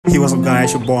Hey, what's up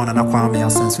guys, your boy Nana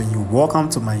Kwame Sense. Welcome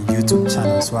to my YouTube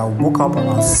channel. So I woke up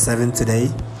around 7 today.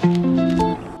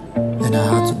 Then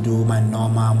I had to do my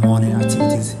normal morning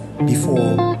activities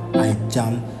before I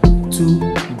jump to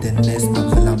the next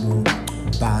available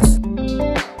bus.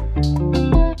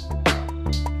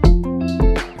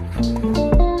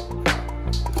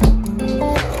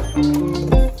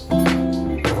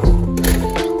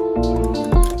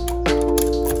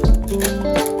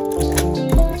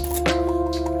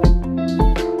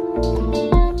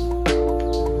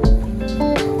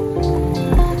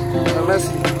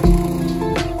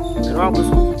 I'm going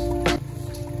to school.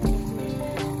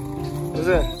 What's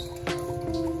that?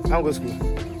 I'm going to school.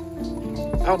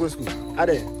 I'm going to school. Are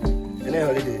they? And then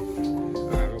holiday.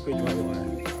 I'll quit my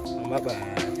one. My bad.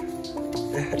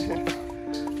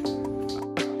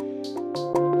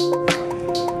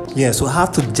 Yeah, so I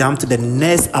have to jump to the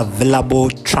next available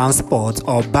transport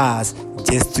or bus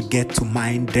just to get to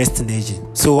my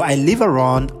destination. So I live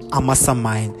around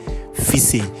Amasaman,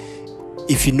 Fise.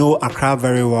 If you know Accra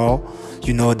very well,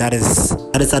 you know that is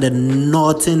at the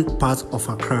northern part of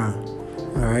Accra.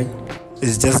 Alright,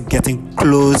 it's just getting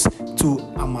close to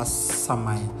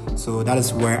Amasaman, so that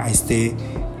is where I stay.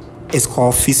 It's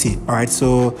called Fise. Alright,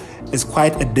 so it's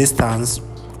quite a distance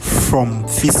from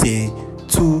Fise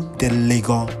to the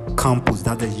Legon campus,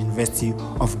 that's the University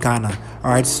of Ghana.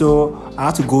 Alright, so I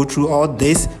have to go through all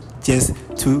this just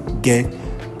to get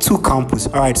to campus.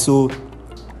 Alright, so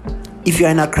if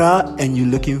you're in Accra and you're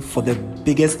looking for the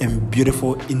biggest and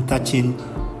beautiful interchange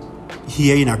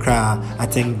here in Accra, I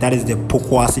think that is the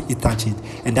Pokwase interchange,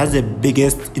 and that's the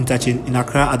biggest interchange in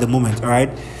Accra at the moment. All right,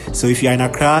 so if you're in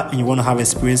Accra and you want to have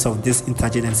experience of this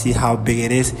interchange and see how big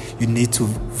it is, you need to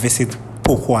visit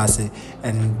Pokwase,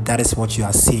 and that is what you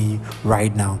are seeing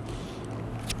right now.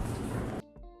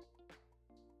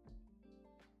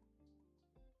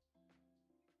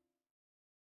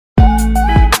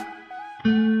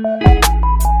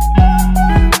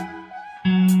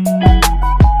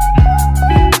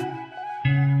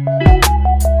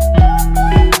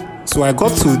 So I got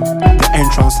to the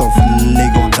entrance of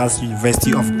Legon, that's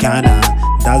University of Ghana.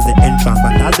 That's the entrance,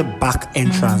 but that's the back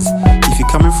entrance. If you're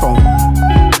coming from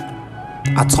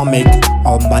Atomic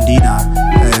or Medina,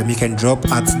 you can drop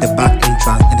at the back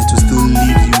entrance and it will still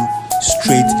lead you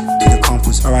straight to the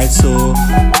campus. Alright, so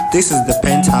this is the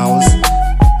penthouse.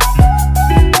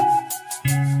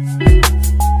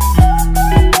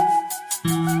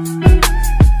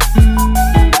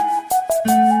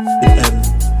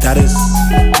 That is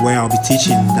where I'll be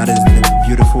teaching. That is the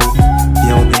beautiful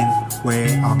building where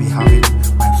I'll be having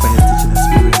my first teaching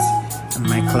experience. And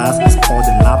my class is called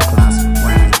the lab class,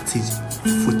 where I teach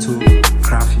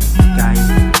photography. Guys,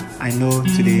 I know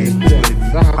today is going to be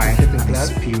quite an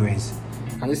experience.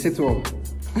 Can you sit up?